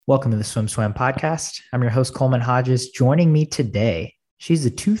Welcome to the Swim Swam podcast. I'm your host, Coleman Hodges. Joining me today, she's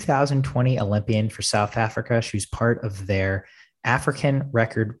the 2020 Olympian for South Africa. She was part of their African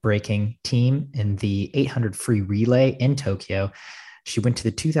record breaking team in the 800 free relay in Tokyo. She went to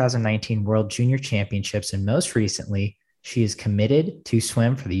the 2019 World Junior Championships, and most recently, she is committed to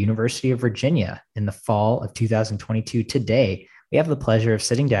swim for the University of Virginia in the fall of 2022. Today, we have the pleasure of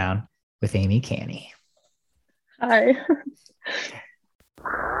sitting down with Aimee Canny. Hi.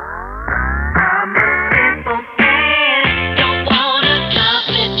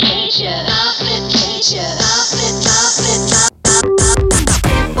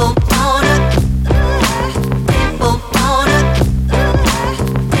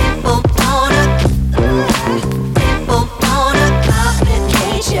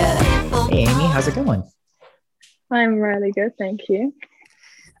 Hey, Aimee, how's it going? I'm really good, thank you.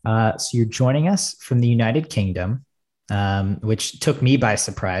 So you're joining us from the United Kingdom, which took me by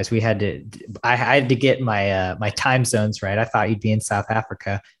surprise. I had to get my time zones right. I thought you'd be in South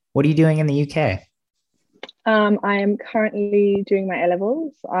Africa. What are you doing in the UK? I am currently doing my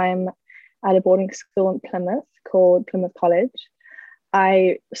A-levels. I'm at a boarding school in Plymouth called Plymouth College.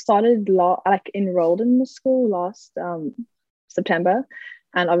 I enrolled in the school last September,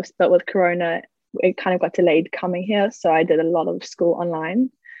 and obviously, but with Corona, it kind of got delayed coming here. So I did a lot of school online.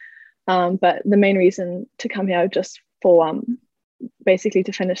 But the main reason to come here just for basically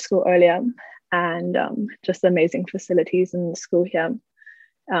to finish school earlier, and just the amazing facilities in the school here.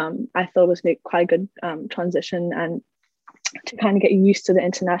 I thought it was quite a good transition, and to kind of get used to the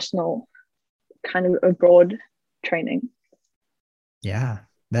international kind of abroad training. Yeah,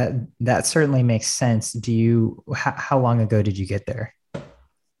 that certainly makes sense. How long ago did you get there?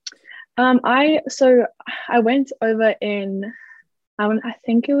 I went over I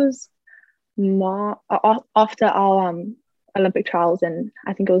think it was after our Olympic trials in,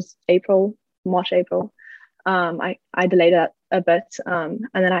 I think it was March, April. I delayed it a bit, and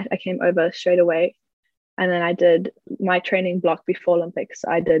then I came over straight away, and then I did my training block before Olympics.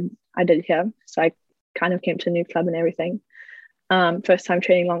 I did here, so I kind of came to a new club and everything. First time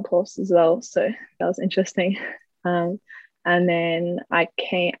training long course as well, so that was interesting. And then I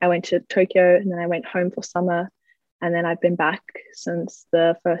went to Tokyo, and then I went home for summer, and then I've been back since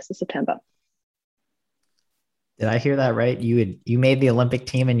the 1st of September. Did I hear that right? You made the Olympic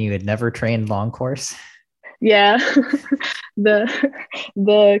team and you had never trained long course? Yeah. In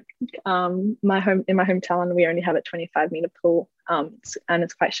my hometown, we only have a 25-meter pool, and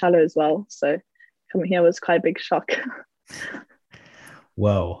it's quite shallow as well. So coming here was quite a big shock.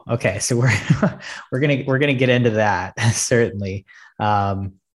 Whoa. Okay. So we're gonna get into that certainly.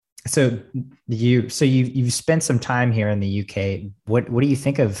 So you've spent some time here in the UK. What do you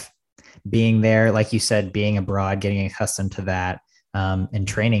think of being there? Like you said, being abroad, getting accustomed to that, and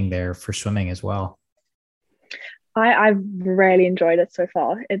training there for swimming as well. I've really enjoyed it so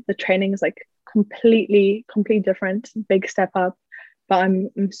far. The training is like completely different, big step up. But I'm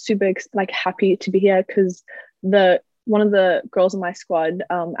super happy to be here because one of the girls in my squad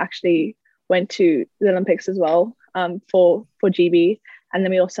actually went to the Olympics as well, for GB, and then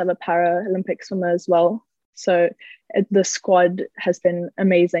we also have a Paralympic swimmer as well. So the squad has been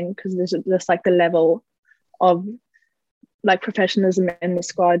amazing because there's like the level of like professionalism in the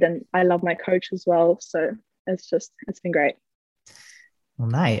squad, and I love my coach as well. So it's been great. Well,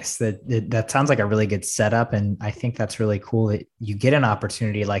 nice. That sounds like a really good setup, and I think that's really cool that you get an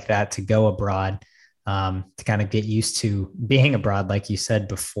opportunity like that to go abroad, to kind of get used to being abroad. Like you said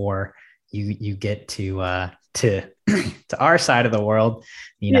before, you get to to our side of the world,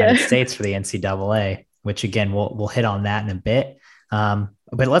 the United States, for the NCAA, which again we'll hit on that in a bit.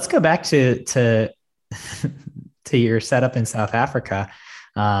 But let's go back to to your setup in South Africa.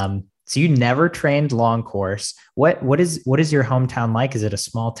 So you never trained long course. What is your hometown like? Is it a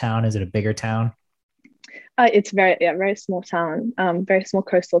small town? Is it a bigger town? It's very small town, very small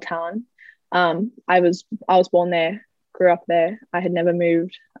coastal town. I was born there, grew up there. I had never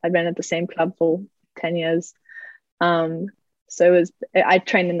moved. I'd been at the same club for 10 years. So I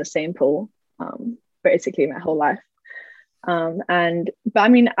trained in the same pool, basically my whole life. But I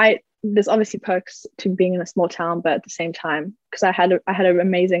mean, there's obviously perks to being in a small town, but at the same time, because I had an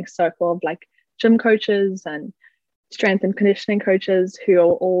amazing circle of like gym coaches and strength and conditioning coaches who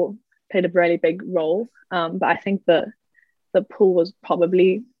all played a really big role. But I think the pool was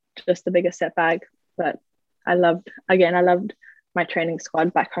probably just the biggest setback. But I loved my training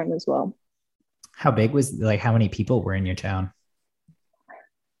squad back home as well. How big how many people were in your town?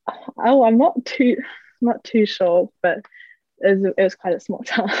 Oh, I'm not too sure, but it was quite a small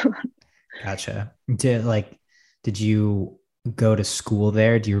town. Gotcha. Did you go to school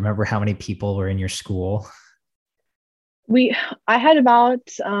there? Do you remember how many people were in your school? We I had about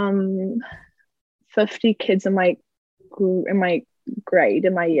 50 kids in my grade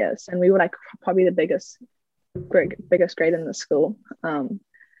in my years, and we were like probably the biggest grade in the school.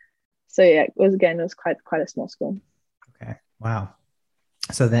 So yeah, it was quite a small school. Okay. Wow.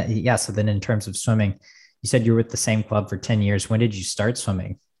 So then, yeah. So then, in terms of swimming, you said you were with the same club for 10 years. When did you start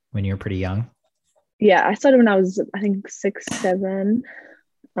swimming? When you were pretty young? Yeah, I started when I was, I think, 6, 7,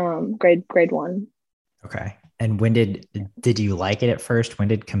 grade one. Okay. And did you like it at first? When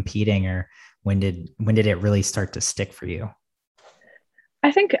did competing or when did it really start to stick for you?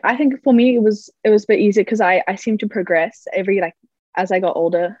 I think for me it was a bit easier because I seemed to progress every like as I got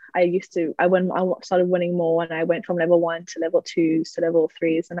older. I started winning more, and I went from level one to level twos to level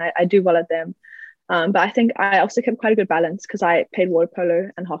threes, and I do well at them. But I think I also kept quite a good balance because I played water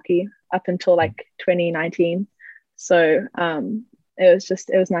polo and hockey up until like 2019. So it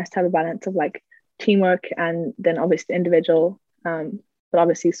was nice to have a balance of like teamwork and then obviously individual. But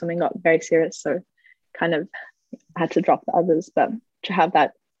obviously swimming got very serious, so kind of had to drop the others. But to have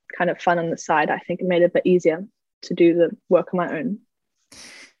that kind of fun on the side, I think it made it a bit easier to do the work on my own.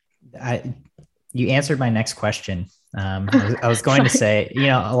 I You answered my next question. I was going to Sorry. say,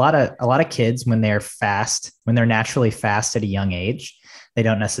 a lot of kids when they're fast, when they're naturally fast at a young age, they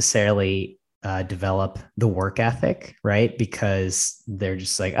don't necessarily develop the work ethic, right? Because they're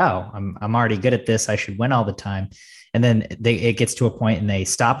just like, oh, I'm already good at this. I should win all the time. And then it gets to a point and they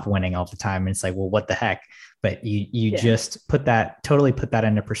stop winning all the time. And it's like, well, what the heck? But you Yeah. just totally put that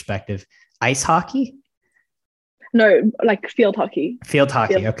into perspective. Ice hockey, No, like field hockey. field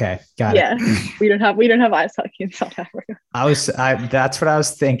hockey. Field. Okay, got it. Yeah. We don't have ice hockey in South Africa. That's what I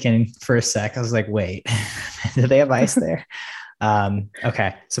was thinking for a sec. I was like, wait, do they have ice there?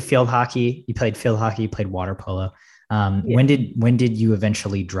 Okay. So field hockey, you played field hockey, you played water polo. Yeah. When did you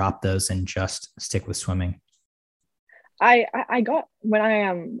eventually drop those and just stick with swimming? I got when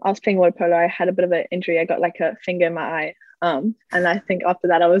I was playing water polo, I had a bit of an injury. I got like a finger in my eye. And I think after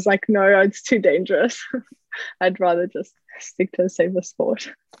that I was like, no, it's too dangerous. I'd rather just stick to a safer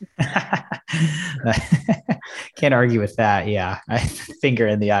sport. Can't argue with that. Yeah. Finger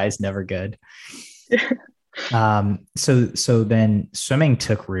in the eye is never good. So then swimming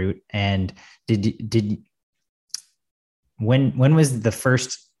took root and did when was the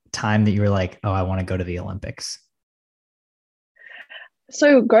first time that you were like, oh, I want to go to the Olympics?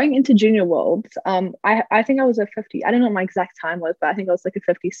 So going into junior worlds, I think I was a 50. I don't know what my exact time was, but I think I was like a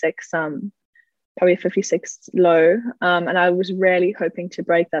 56, probably a 56 low. And I was really hoping to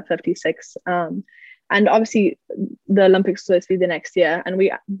break that 56. And obviously the Olympics was supposed to be the next year. And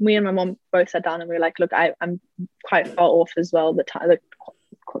me and my mom both sat down and we were like, look, I'm quite far off as well, the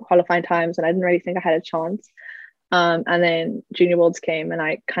qualifying times, and I didn't really think I had a chance. And then junior worlds came and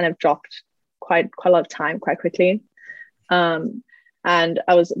I kind of dropped quite a lot of time quite quickly. Um, and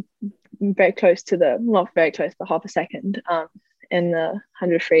I was very close to the not very close, but half a second in the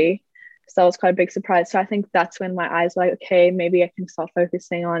 100 free. So that was quite a big surprise. So I think that's when my eyes were like, okay, maybe I can start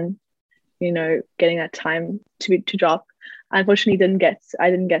focusing on, getting that time to drop. I unfortunately didn't get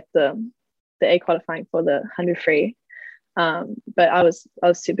the A qualifying for the 100 free. But I was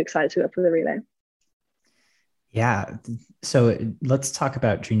super excited to go for the relay. Yeah. So let's talk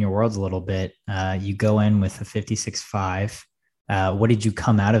about junior worlds a little bit. You go in with a 56.5. What did you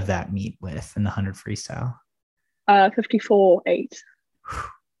come out of that meet with in the 100 freestyle? 54.8.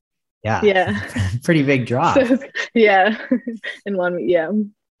 Yeah. Yeah. Pretty big drop. So yeah, in 1 week. Yeah.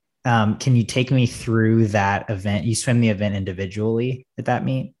 Can you take me through that event? You swim the event individually at that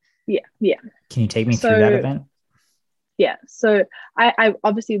meet. Yeah. Yeah. Can you take me through that So event? yeah. So I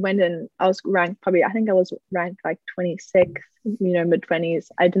obviously went in, I was ranked probably, I think I was ranked like 26th, mid 20s.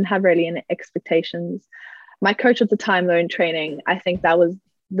 I didn't have really any expectations. My coach at the time though in training, I think that was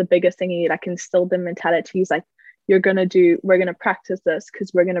the biggest thing he like instilled the mentality. He's like, we're gonna practice this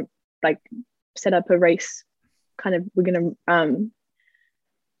because we're gonna like set up a race, kind of we're gonna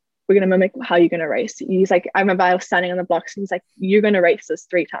mimic how you're gonna race. He's like, I remember I was standing on the blocks and he's like, you're gonna race this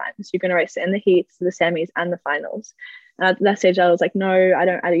 3 times. You're gonna race it in the heats, the semis, and the finals. And at that stage, I was like, no, I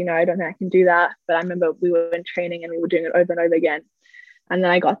don't think I can do that. But I remember we were in training and we were doing it over and over again. And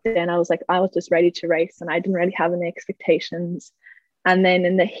then I got there and I was like, I was just ready to race and I didn't really have any expectations. And then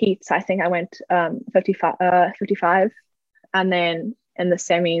in the heats, I think I went 55. And then in the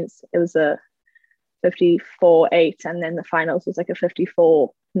semis, it was a 54.8. And then the finals was like a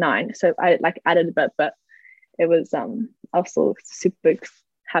 54.9. So I like added a bit, but it was, I was still super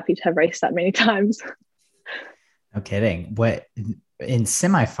happy to have raced that many times. No kidding. What in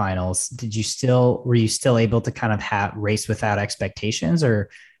semifinals, were you still able to kind of have race without expectations, or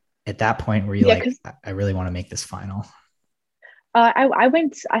at that point were you Yeah, like, because I really want to make this final? I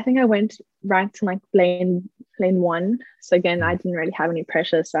went. I think I went ranked in like lane one. So again, I Mm. didn't really have any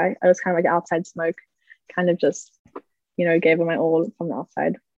pressure. So I was kind of like outside smoke, kind of just gave it my all from the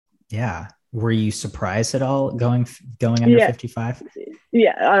outside. Yeah. Were you surprised at all going under Yeah, 55?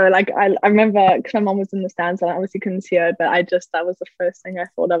 yeah. I remember because my mom was in the stands and I obviously couldn't see her, but that was the first thing I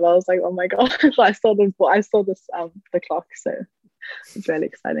thought of. I was like, oh my god! I saw this the clock, so it's really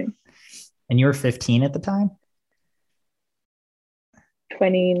exciting. And you were 15 at the time?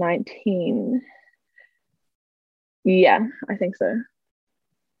 2019. Yeah, I think so.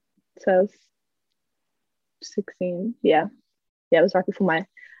 So 16. Yeah. Yeah, it was right before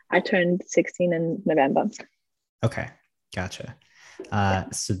I turned 16 in November. Okay. Gotcha.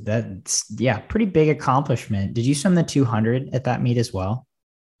 So that's, yeah, pretty big accomplishment. Did you swim the 200 at that meet as well?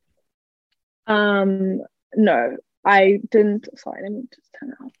 Um, no, I didn't. Sorry, let me just turn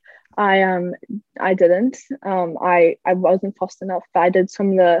it off. I didn't. I wasn't fast enough, but I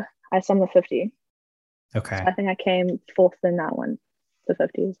swum the 50. So Okay. I think I came fourth in that one, the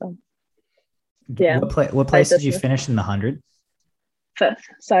 50 as well. Yeah. What I place did just you missed finish in the 100? fifth.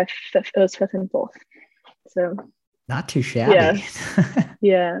 So fifth, it was fifth and fourth. So Not too yeah, shabby.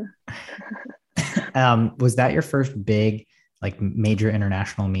 yeah. Was that your first big, like, major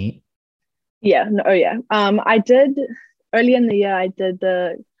international meet? Yeah, no, oh yeah. I did early in the year. I did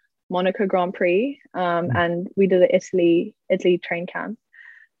the Monaco Grand Prix, Mm. and we did the Italy train camp.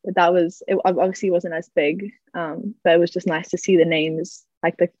 But it obviously wasn't as big, but it was just nice to see the names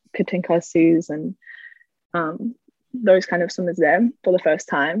like the Katinka Sues and um, those kind of swimmers there for the first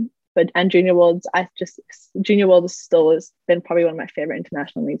time. But and Junior Worlds still has been probably one of my favorite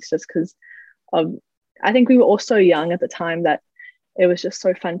international meets just because of I think we were all so young at the time that it was just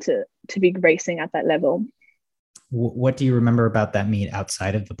so fun to be racing at that level. What do you remember about that meet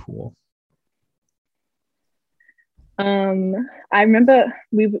outside of the pool? I remember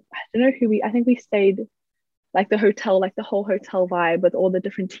I don't know who we I think we stayed like the hotel, like the whole hotel vibe with all the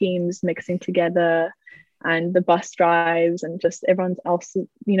different teams mixing together and the bus drives and just everyone else,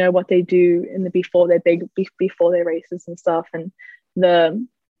 what they do in the before their races and stuff. And the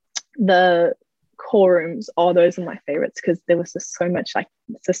the core rooms, all those are my favorites because there was just so much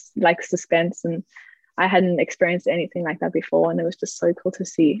like suspense and I hadn't experienced anything like that before. And it was just so cool to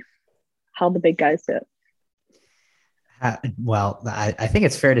see how the big guys do it. Well, I think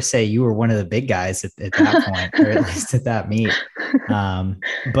it's fair to say you were one of the big guys at that point, or at least at that meet.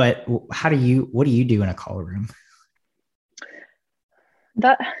 But what do you do in a call room?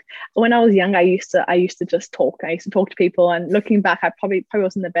 That when I was young, I used to just talk. I used to talk to people, and looking back, I probably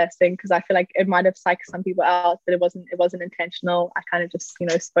wasn't the best thing because I feel like it might have psyched some people out, but it wasn't intentional. I kind of just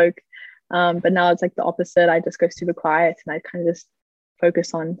spoke. But now it's like the opposite. I just go super quiet and I kind of just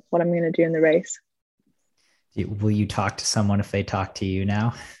focus on what I'm going to do in the race. Will you talk to someone if they talk to you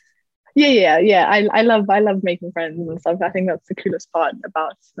now? Yeah. I love making friends and stuff. I think that's the coolest part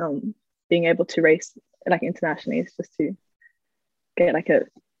about being able to race like internationally is just to get like a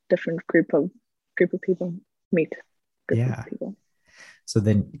different group of people, meet group of Yeah. people. So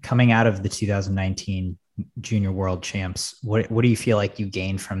then coming out of the 2019 Junior World Champs, what do you feel like you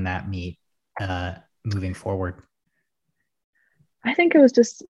gained from that meet moving forward? I think it was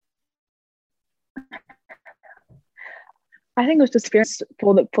just I think it was just experience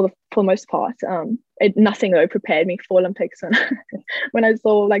for the most part. Nothing though prepared me for Olympics, and when I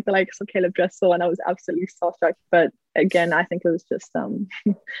saw like the likes of Caleb Dressel, and I was absolutely starstruck. But again, I think it was just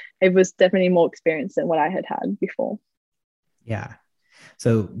it was definitely more experience than what I had had before. Yeah.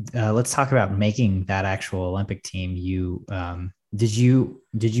 So let's talk about making that actual Olympic team. Did you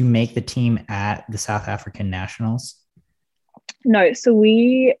make the team at the South African Nationals? No, so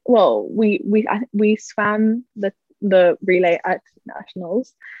we swam the relay at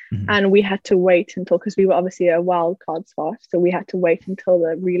nationals, Mhm. and we had to wait until because we were obviously a wild card spot, so we had to wait until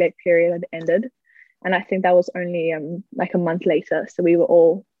the relay period had ended, and I think that was only like a month later. So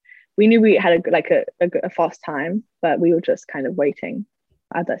we knew we had a fast time, but we were just kind of waiting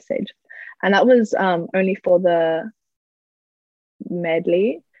at that stage, and that was only for the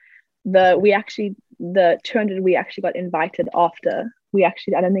medley. The 200 we actually got invited after. I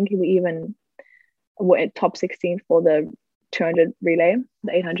don't think we even were at top 16 for the 200 relay,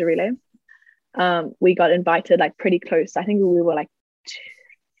 the 800 relay. We got invited like pretty close. I think we were like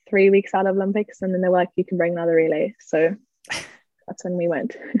 3 weeks out of Olympics, and then they were like, "You can bring another relay." So that's when we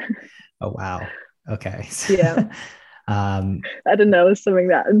went. Oh, wow. Okay. Yeah, um, I didn't know it was something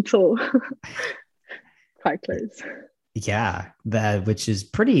that until quite close. Yeah, that which is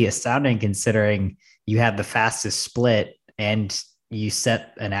pretty astounding considering you had the fastest split and you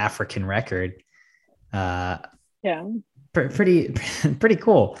set an African record. Uh, Yeah. pretty pretty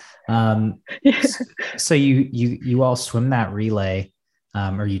cool. Yeah. So you all swim that relay,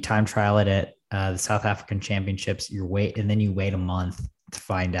 or you time trial it at the South African Championships. You wait, and then you wait a month to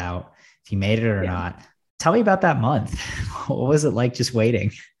find out if you made it or Yeah. not. Tell me about that month. What was it like just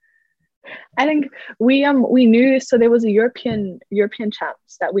waiting? I think we knew, so there was a European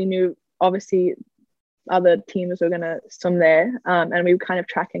champs that we knew, obviously other teams were gonna swim there. And we were kind of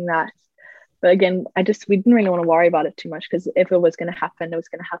tracking that. But again, we didn't really want to worry about it too much, because if it was gonna happen, it was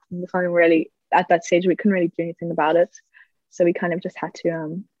gonna happen. We couldn't really, at that stage, we couldn't really do anything about it. So we kind of just had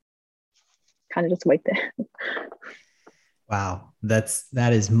to kind of just wait there. Wow,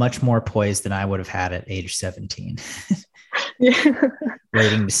 that is much more poised than I would have had at age 17, Yeah.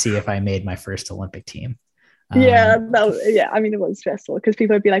 waiting to see if I made my first Olympic team. Yeah, Um, yeah. I mean, it was stressful because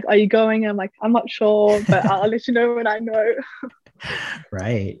people would be like, "Are you going?" I'm like, "I'm not sure, but I'll let you know when I know."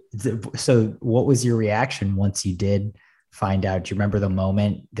 right. So, what was your reaction once you did find out? Do you remember the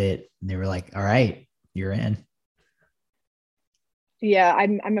moment that they were like, "All right, you're in"? Yeah, I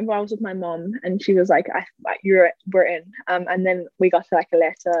remember I was with my mom, and she was like, we're in." And then we got to like a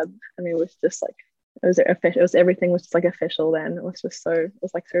letter, and it was just like, it was official. It was, everything was just like official. Then it was just so, it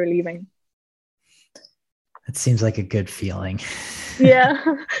was like so relieving. That seems like a good feeling. Yeah,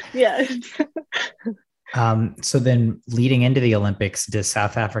 yeah. So then, leading into the Olympics, does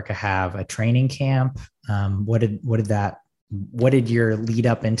South Africa have a training camp? What did your lead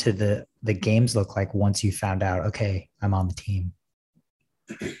up into the games look like once you found out? Okay, I'm on the team.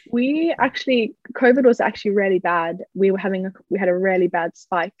 We actually, COVID was actually really bad. We had a really bad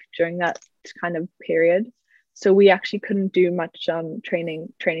spike during that kind of period, so we actually couldn't do much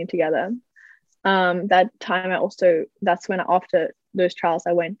training together. That time, that's when, after those trials,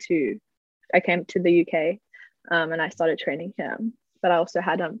 I came to the UK, and I started training here. But I also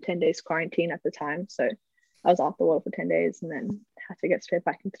had 10 days quarantine at the time, so I was off the water for 10 days and then had to get straight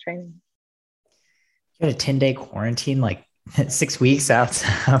back into training. You had a 10-day quarantine, like 6 weeks out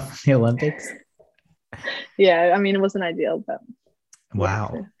of the Olympics. Yeah, I mean, it wasn't ideal, but we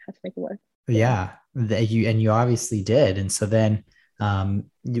Wow. had to make it work. Yeah. Yeah, you obviously did, and so then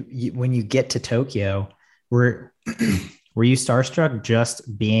when you get to Tokyo, were were you starstruck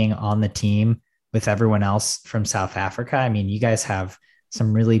just being on the team with everyone else from South Africa? I mean, you guys have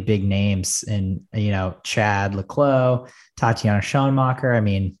some really big names, in Chad Leclos, Tatiana Schoenmaker. I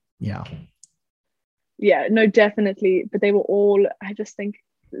mean, Yeah, no, definitely. But they were all, I just think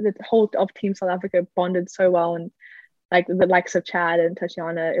the whole of Team South Africa bonded so well, and like the likes of Chad and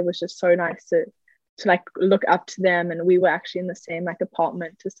Tatiana, it was just so nice to like look up to them. And we were actually in the same like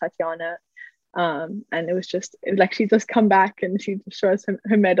apartment as Tatiana. And it was just, like, she just come back and she just showed us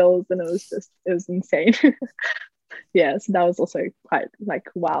her medals, and it was insane. Yeah, so that was also quite like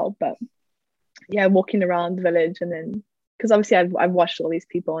wow. But yeah, walking around the village, and then, because obviously I've watched all these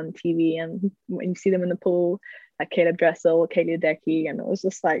people on TV, and when you see them in the pool, like Caleb Dressel, Kaylee Ledecky, and it was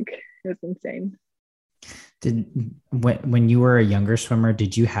just like, it was insane. did when you were a younger swimmer,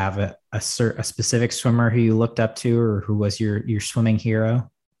 did you have a specific swimmer who you looked up to, or who was your swimming hero?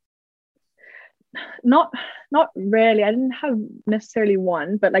 Not not really. I didn't have necessarily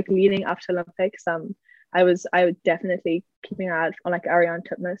one, but like leading up to Olympics, I was definitely keeping an eye out on like Ariane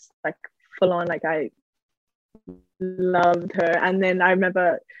Titmus, like full on. Like, I loved her. And then I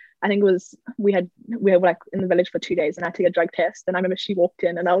remember, I think it was, we were like in the village for 2 days, and I had to get a drug test. And I remember she walked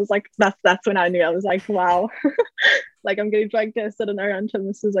in, and I was like, that's when I knew. I was like, wow, like I'm getting drug tested, and Ariane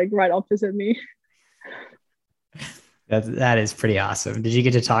Titmus is like right opposite me. That is pretty awesome. Did you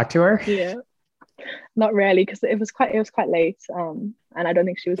get to talk to her? Yeah, not really, because it was quite late. And I don't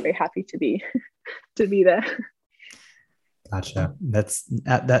think she was very happy to be to be there. Gotcha.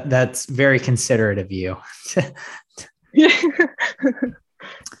 That's very considerate of you. Yeah.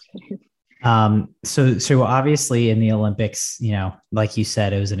 So obviously in the Olympics, like you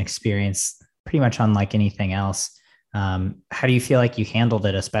said, it was an experience pretty much unlike anything else. How do you feel like you handled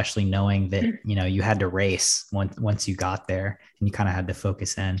it, especially knowing that you had to race once you got there and you kind of had to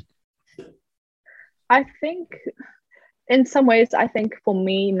focus in? I think in some ways, I think for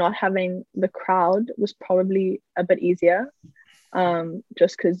me, not having the crowd was probably a bit easier,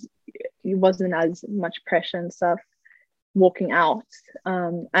 just because it wasn't as much pressure and stuff walking out.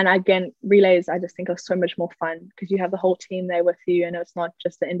 And again, relays, I just think are so much more fun because you have the whole team there with you, and it's not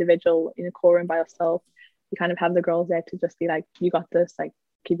just the individual in the core room by yourself. You kind of have the girls there to just be like, you got this, like,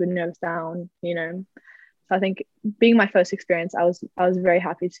 keep your nerves down. So I think, being my first experience, I was very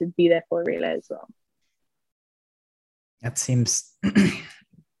happy to be there for a relay as well. That seems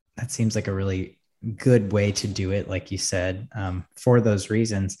that seems like a really good way to do it, like you said, for those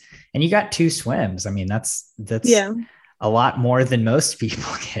reasons. And you got two swims. I mean, that's Yeah. a lot more than most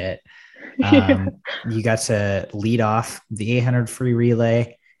people get. Yeah. You got to lead off the 800 free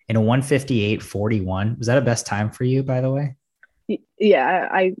relay in a 158.41. Was that a best time for you, by the way? Yeah,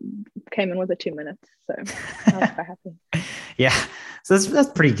 I came in with a 2 minutes, so I was quite happy. Yeah, so that's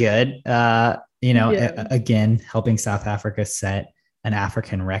pretty good. Yeah. Again, helping South Africa set an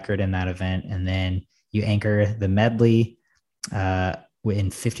African record in that event, and then you anchor the medley in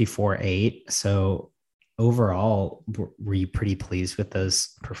 54.8. So overall, were you pretty pleased with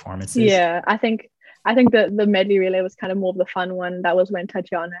those performances? Yeah, I think the medley relay was kind of more of the fun one. That was when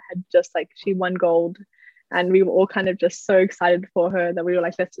Tatiana had just like she won gold, and we were all kind of just so excited for her that we were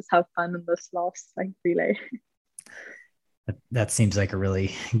like, let's just have fun in this last like relay. That seems like a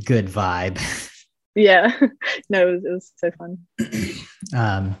really good vibe. Yeah, no, it was so fun.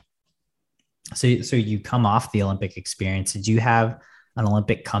 um, so you come off the Olympic experience. Did you have an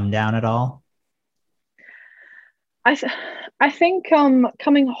Olympic come down at all? I th- I think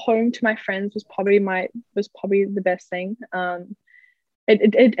coming home to my friends was probably the best thing.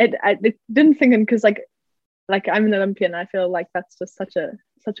 It didn't sink in because like I'm an Olympian. I feel like that's just such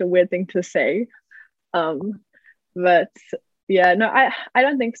a weird thing to say. Um, but yeah, no, I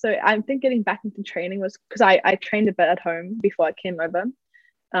don't think so. I think getting back into training was because I trained a bit at home before I came over.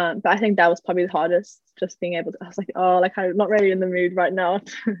 But I think that was probably the hardest, just being able to, I was like, oh, like I'm not really in the mood right now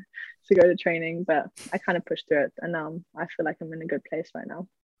to go to training, but I kind of pushed through it. And I feel like I'm in a good place right now.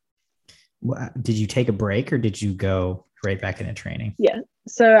 Did you take a break or did you go right back into training? Yeah.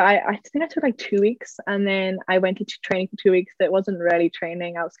 So I think I took like 2 weeks and then I went into training for 2 weeks. It wasn't really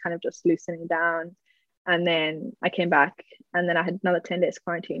training. I was kind of just loosening down. And then I came back and then I had another 10 days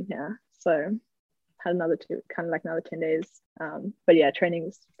quarantine here. So had another two, kind of like another 10 days. But yeah, training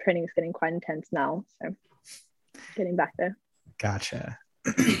is getting quite intense now. So getting back there. Gotcha.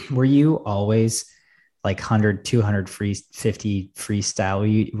 Were you always like 100, 200 free 50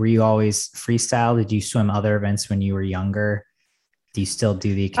 freestyle? Were you always freestyle? Did you swim other events when you were younger? Do you still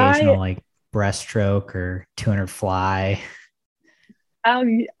do the occasional I like breaststroke or 200 fly?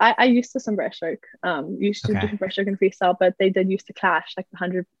 I used to some breaststroke. Used to do Okay. some breaststroke and freestyle, but they did used to clash. Like the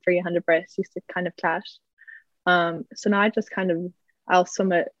 100 free, 100 breast used to kind of clash. So now I just kind of I'll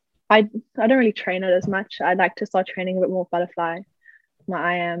swim it. I don't really train it as much. I'd like to start training a bit more butterfly. My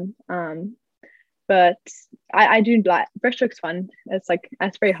I am. But I do like breaststroke's fun. It's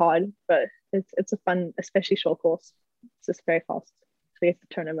very hard, but it's a fun, especially short course. It's just very fast. So you have to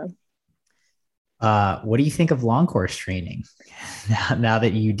turn over. What do you think of long course training now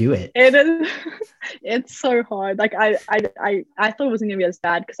that you do it? It is it's so hard. Like I thought it wasn't gonna be as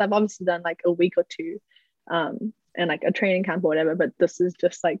bad because I've obviously done like a week or two and like a training camp or whatever, but this is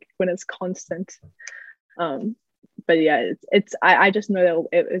just like when it's constant. Um but yeah, I just know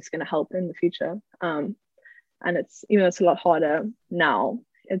that it's gonna help in the future. And it's even though it's a lot harder now,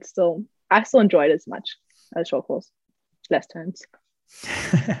 I still enjoy it as much as short course, less turns.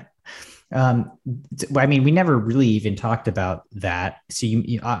 um, I mean, we never really even talked about that. So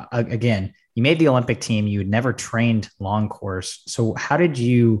again, you made the Olympic team. You had never trained long course. So how did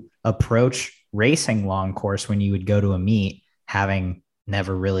you approach racing long course when you would go to a meet, having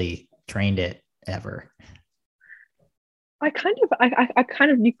never really trained it ever? I kind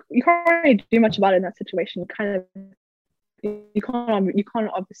of you can't really do much about it in that situation. Kind of you can't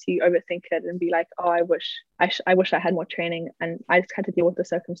obviously overthink it and be like, oh, I wish I had more training, and I just had to deal with the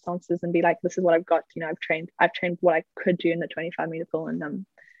circumstances and be like, this is what I've got. I've trained what I could do in the 25-meter pool, and I'm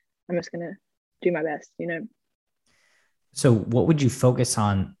just gonna do my best. So what would you focus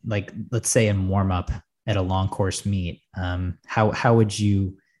on, like, let's say in warm up at a long course meet? How would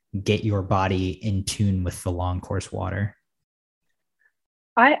you get your body in tune with the long course water?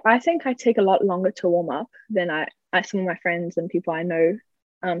 I think I take a lot longer to warm up than I some of my friends and people I know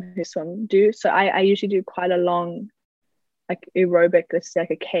who swim do. So I usually do quite a long like aerobic, let's say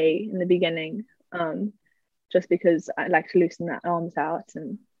like a K in the beginning, just because I like to loosen that arms out.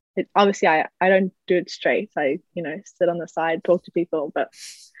 And obviously I don't do it straight. I sit on the side, talk to people, but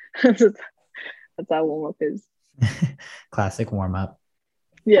that's how warm up is. Classic warm up.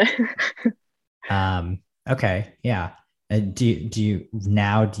 Yeah. Okay, yeah. Do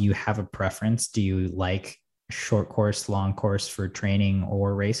you have a preference? Do you like short course, long course for training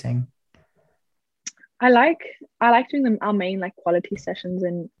or racing? I like I like doing our main like quality sessions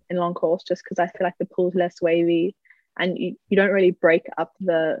in long course just because I feel like the pool's less wavy and you don't really break up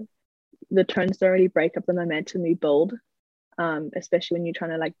the turns don't really break up the momentum you build, especially when you're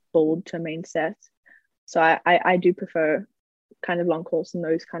trying to like build to a main set. So I do prefer kind of long course in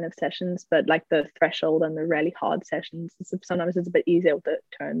those kind of sessions, but like the threshold and the really hard sessions, sometimes it's a bit easier with the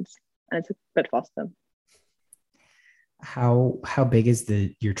turns and it's a bit faster. How big is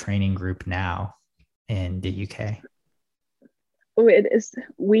your training group now in the UK? Oh, it is.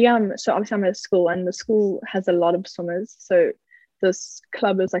 We so obviously I'm at a school and the school has a lot of swimmers. So this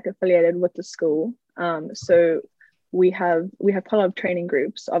club is like affiliated with the school. So we have quite a lot of training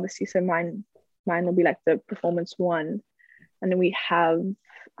groups, obviously. So mine will be like the performance one. And then we have,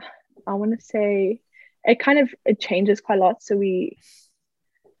 I want to say it changes quite a lot. So we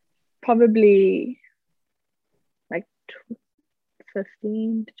probably like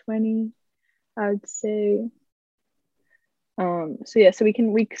 15 to 20, I would say. So yeah, so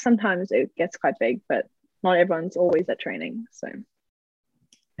we sometimes it gets quite big, but not everyone's always at training. So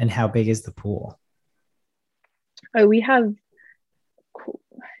And how big is the pool? oh, we have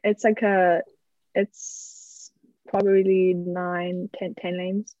it's like it's probably 10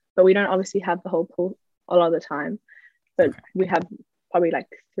 lanes, but we don't obviously have the whole pool a lot of the time. But Okay. we have probably like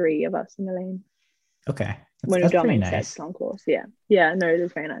 3 of us in the lane Okay. when we That's do our pretty main nice. sets long course. Yeah, no, it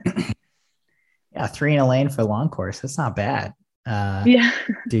is very nice. Yeah, 3 in a lane for long course. That's not bad. Uh, Yeah.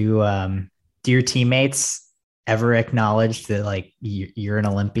 do do your teammates ever acknowledge that like you're an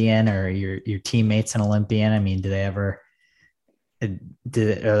Olympian or your teammates an Olympian? I mean, do they ever are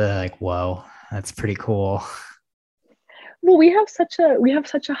they like, whoa, that's pretty cool? Well, we have such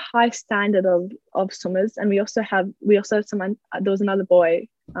a high standard of swimmers, and we also have someone. There was another boy.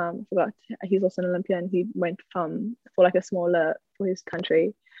 I forgot. He's also an Olympian. He went for like a smaller for his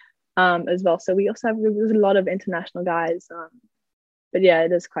country, as well. So we also have there's a lot of international guys. But yeah,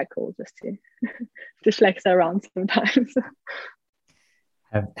 it is quite cool just to to flex around sometimes.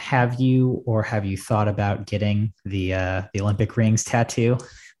 Have you thought about getting the Olympic rings tattoo?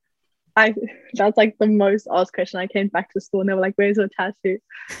 I That's like the most asked question. I came back to school and they were like, "Where's your tattoo?"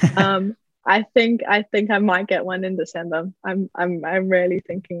 I think I might get one in December. I'm really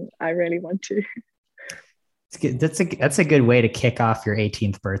thinking I really want to. It's good. That's a good way to kick off your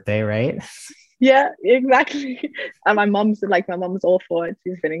 18th birthday, right? Yeah, exactly. And my mom's all for it.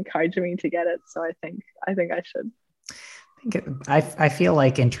 She's been encouraging me to get it, so I think I should. I feel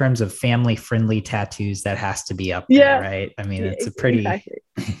like in terms of family friendly tattoos, that has to be up there, Yeah, right? I mean, yeah, it's a exactly.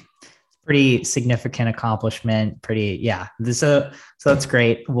 pretty significant accomplishment. Pretty, yeah. So that's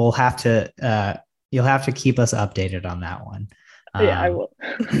great. You'll have to keep us updated on that one. Yeah, I Um, will.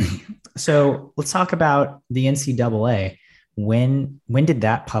 so let's talk about the NCAA. When did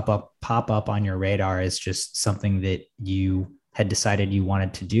that pop up on your radar as just something that you had decided you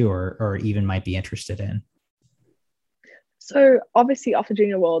wanted to do or even might be interested in? So obviously after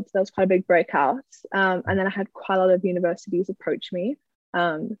Junior Worlds, there was quite a big breakout, and then I had quite a lot of universities approach me,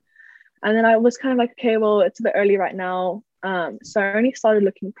 um, and then I was kind of like, okay, well, it's a bit early right now. So I only started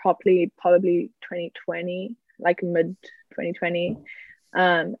looking properly probably 2020, like mid 2020.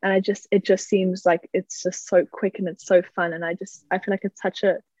 And it just seems like it's just so quick and it's so fun. And I feel like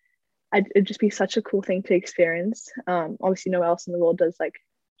it'd just be such a cool thing to experience. Obviously no one else in the world does like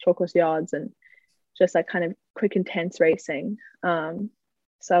short course yards and just like kind of quick, intense racing.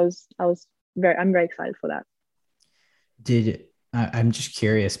 So I'm very excited for that. I'm just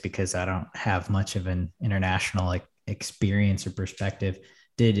curious because I don't have much of an international like experience or perspective.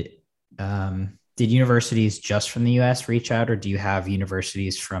 Did did universities just from the US reach out, or do you have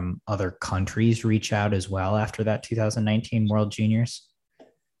universities from other countries reach out as well after that 2019 World Juniors?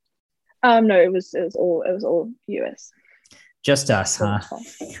 No, it was all US. Just us, For the huh?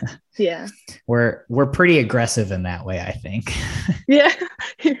 most part. Yeah. We're pretty aggressive in that way, I think. Yeah.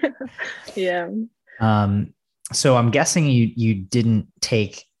 Yeah. um, so I'm guessing you didn't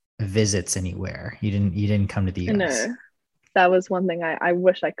take visits anywhere. You didn't come to the US. No, that was one thing I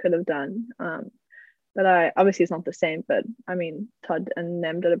wish I could have done. But I obviously it's not the same, but I mean Todd and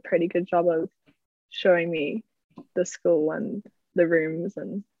them did a pretty good job of showing me the school and the rooms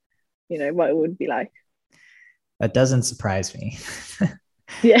and what it would be like. That doesn't surprise me.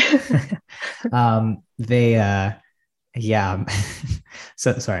 Yeah. They yeah.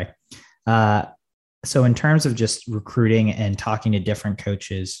 So sorry. Uh so in terms of just recruiting and talking to different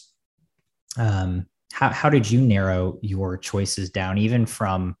coaches, how did you narrow your choices down, even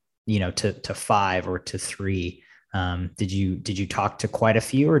from to 5 or to 3? Did you talk to quite a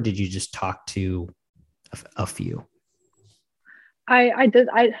few, or did you just talk to a few? I did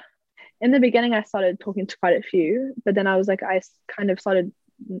I In the beginning I started talking to quite a few, but then I was like I kind of started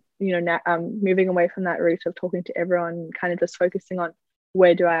moving away from that route of talking to everyone, kind of just focusing on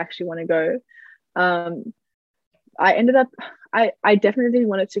where do I actually want to go. um I ended up I definitely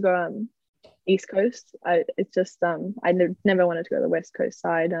wanted to go East Coast. It's just never wanted to go to the West Coast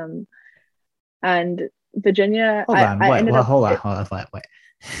side. And Virginia, Hold on. I What? ended Well, up. hold on. Hold on. Wait.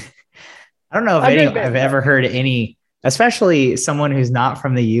 I don't know if I've any never I've been, but ever heard any, especially someone who's not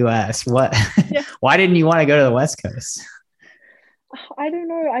from the US. What? yeah, Why didn't you want to go to the West Coast? I don't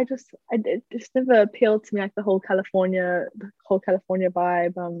know. It just never appealed to me, like the whole California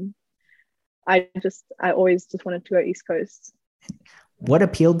vibe. I always just wanted to go East Coast. What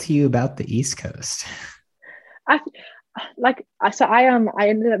appealed to you about the East Coast? I so I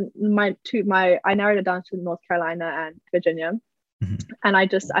ended up I narrowed it down to North Carolina and Virginia, Mhm. and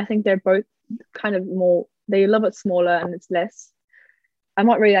I think they're both kind of more, they're a little bit smaller and it's less. I'm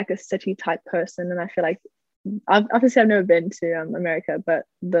not really like a city type person, and I feel like obviously I've never been to America, but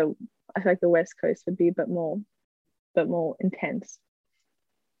I feel like the West Coast would be a bit more intense.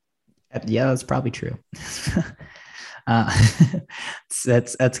 Yeah, that's probably true. uh,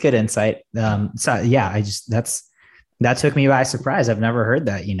 that's good insight. So yeah, that took me by surprise. I've never heard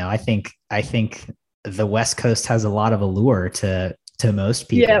that. I think the West Coast has a lot of allure to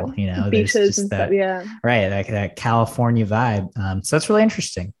most Yeah, people. There's beaches just and stuff. that, Yeah, right, like that California vibe. So that's really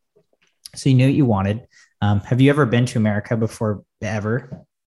interesting. So you knew what you wanted. Have you ever been to America before ever?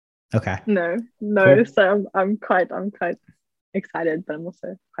 Okay, no. cool. So I'm quite excited, but I'm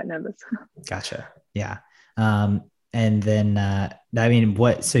also quite nervous. Gotcha. Yeah. And then, I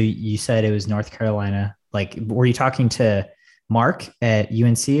mean, so you said it was North Carolina. Like, were you talking to Mark at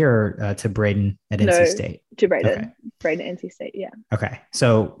UNC or to Braden at NC No, State? to Okay. Braden, NC State. Yeah, Okay.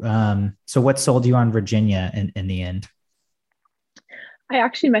 So what sold you on Virginia in the end? I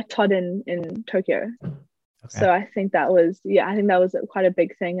actually met Todd in Tokyo. Okay. So I think that was quite a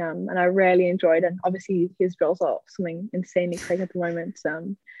big thing. And I really enjoyed, and obviously his girls are swimming insanely quick at the moment.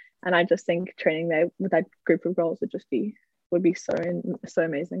 And I just think training there with that group of girls would be so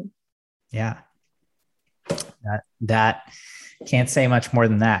amazing. Yeah. That can't say much more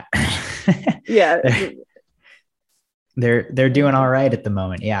than that. Yeah, they're, they're doing all right at the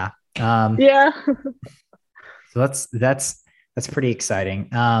moment. Yeah. yeah. So that's pretty exciting.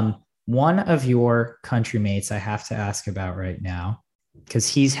 One of your country mates I have to ask about right now because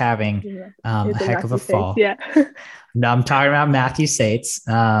he's having a Is it heck of a Matthew States? fall. Yeah, No, I'm talking about Matthew Sates.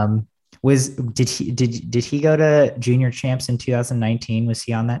 Was did he go to junior champs in 2019? Was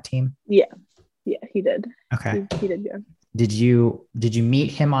he on that team? yeah, yeah. He did. Okay. He did go. Did you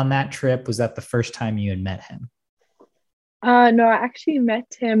meet him on that trip? Was that the first time you had met him? No, I actually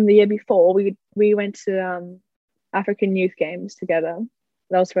met him the year before. We went to African Youth Games together.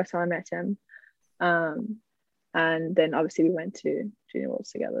 That was the first time I met him. Um, and then obviously we went to Junior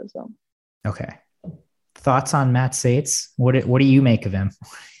Worlds together as well. Okay. Thoughts on Matt Sates? What do you make of him?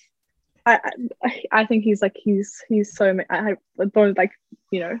 I think he's so I don't like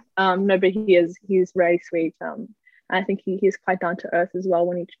no, but he's very sweet. I think he's quite down to earth as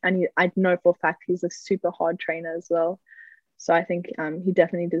well I know for a fact he's a super hard trainer as well. So I think he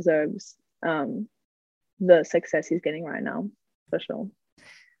definitely deserves the success he's getting right now, for sure.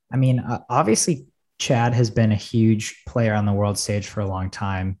 I mean, obviously, Chad has been a huge player on the world stage for a long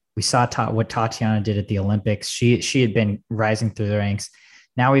time. We saw what Tatiana did at the Olympics. She had been rising through the ranks.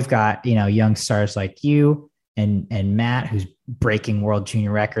 Now we've got young stars like you and Matt, who's breaking world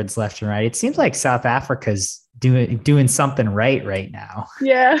junior records left and right. It seems like South Africa's doing something right now.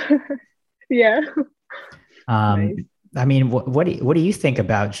 Yeah, yeah. Um, Nice. I mean, what do you think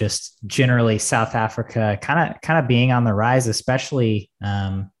about just generally South Africa kind of being on the rise, especially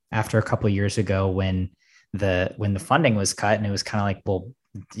after a couple of years ago when the funding was cut and it was kind of like,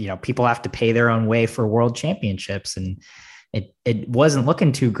 well, people have to pay their own way for world championships, and it wasn't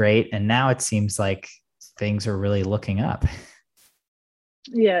looking too great, and now it seems like things are really looking up.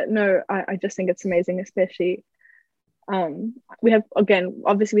 Yeah, no, I just think it's amazing, especially we have, again,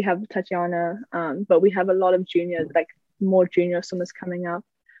 obviously we have Tatiana, but we have a lot of more junior swimmers coming up,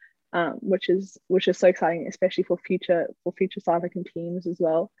 which is so exciting, especially for future South African teams as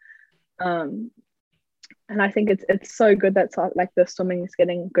well. And I think it's so good that like the swimming is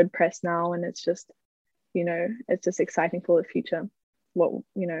getting good press now, and it's just exciting for the future. Where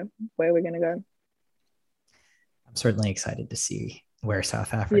we're gonna go. I'm certainly excited to see where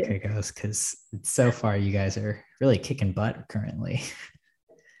South Yeah. Africa goes because so far you guys are really kicking butt currently.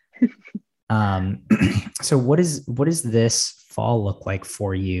 Um, so what does this fall look like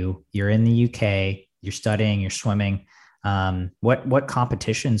for you? You're in the UK, you're studying, you're swimming. What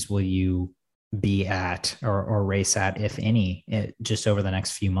competitions will you be at or race at, if any, just over the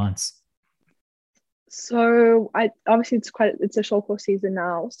next few months? So I obviously it's a short course season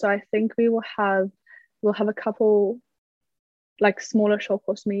now. So I think we'll have a couple like smaller short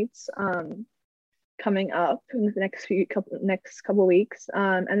course meets. coming up in the next couple of weeks.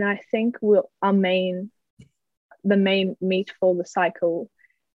 And I think the main meet for the cycle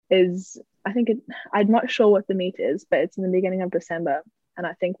is, I'm not sure what the meet is, but it's in the beginning of December. And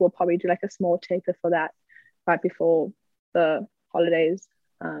I think we'll probably do like a small taper for that right before the holidays.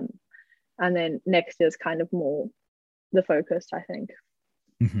 And then next year's kind of more the focus, I think.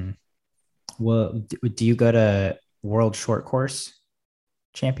 Mm-hmm. Well, do you go to World Short Course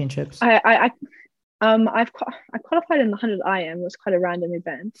Championships? I qualified in the 100 IM. It was quite a random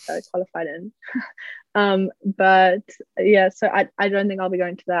event that I qualified in. But yeah, so I don't think I'll be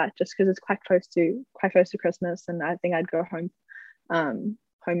going to that just because it's quite close to Christmas, and I think I'd go home in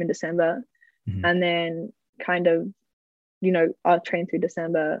December. Mm-hmm. And then kind of, I'll train through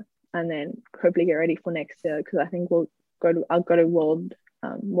December and then hopefully get ready for next year, because I think I'll go to world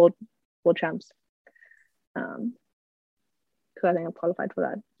champs, because I think I'm qualified for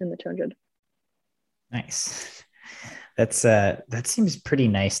that in the 200. Nice. That seems pretty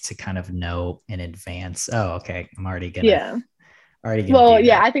nice to kind of know in advance. Oh, okay. I'm already gonna Well, do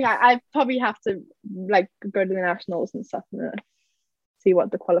yeah, that. I think I probably have to like go to the nationals and stuff and see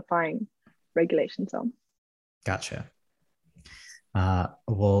what the qualifying regulations are. Gotcha.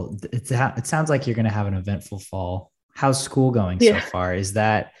 Well, it sounds like you're gonna have an eventful fall. How's school going so far? Is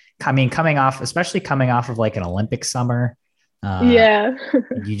that, I mean, coming off of like an Olympic summer? Yeah.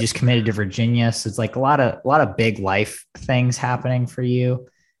 You just committed to Virginia, so it's like a lot of big life things happening for you.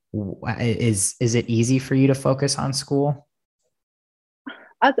 Is it easy for you to focus on school?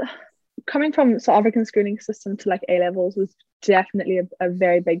 Coming from South African schooling system to like A levels was definitely a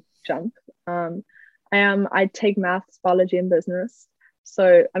very big jump. I take maths, biology, and business.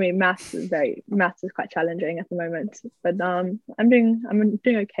 So I mean, maths is quite challenging at the moment. But I'm doing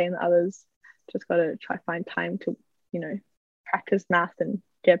okay in the others. Just gotta try find time to practice math and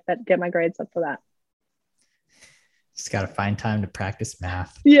get my grades up for that. Just gotta find time to practice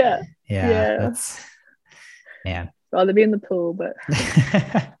math. Yeah. That's, man. Rather be in the pool, but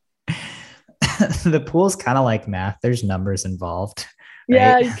the pool's kind of like math. There's numbers involved. Right?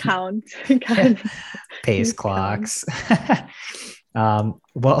 Yeah, you count. Pace clocks.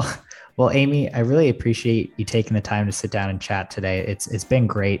 Well, Aimee, I really appreciate you taking the time to sit down and chat today. It's been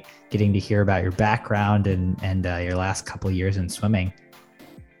great getting to hear about your background and your last couple of years in swimming.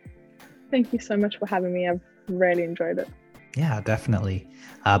 Thank you so much for having me. I've really enjoyed it. Yeah, definitely.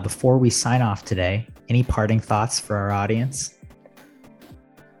 Before we sign off today, any parting thoughts for our audience?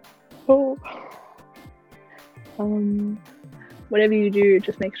 Oh. Whatever you do,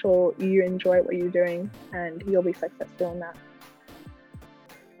 just make sure you enjoy what you're doing and you'll be successful in that.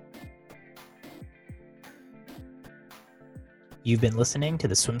 You've been listening to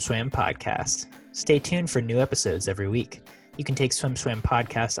the Swim Swam podcast. Stay tuned for new episodes every week. You can take Swim Swam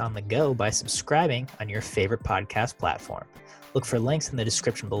podcast on the go by subscribing on your favorite podcast platform. Look for links in the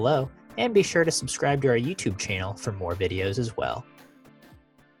description below, and be sure to subscribe to our YouTube channel for more videos as well.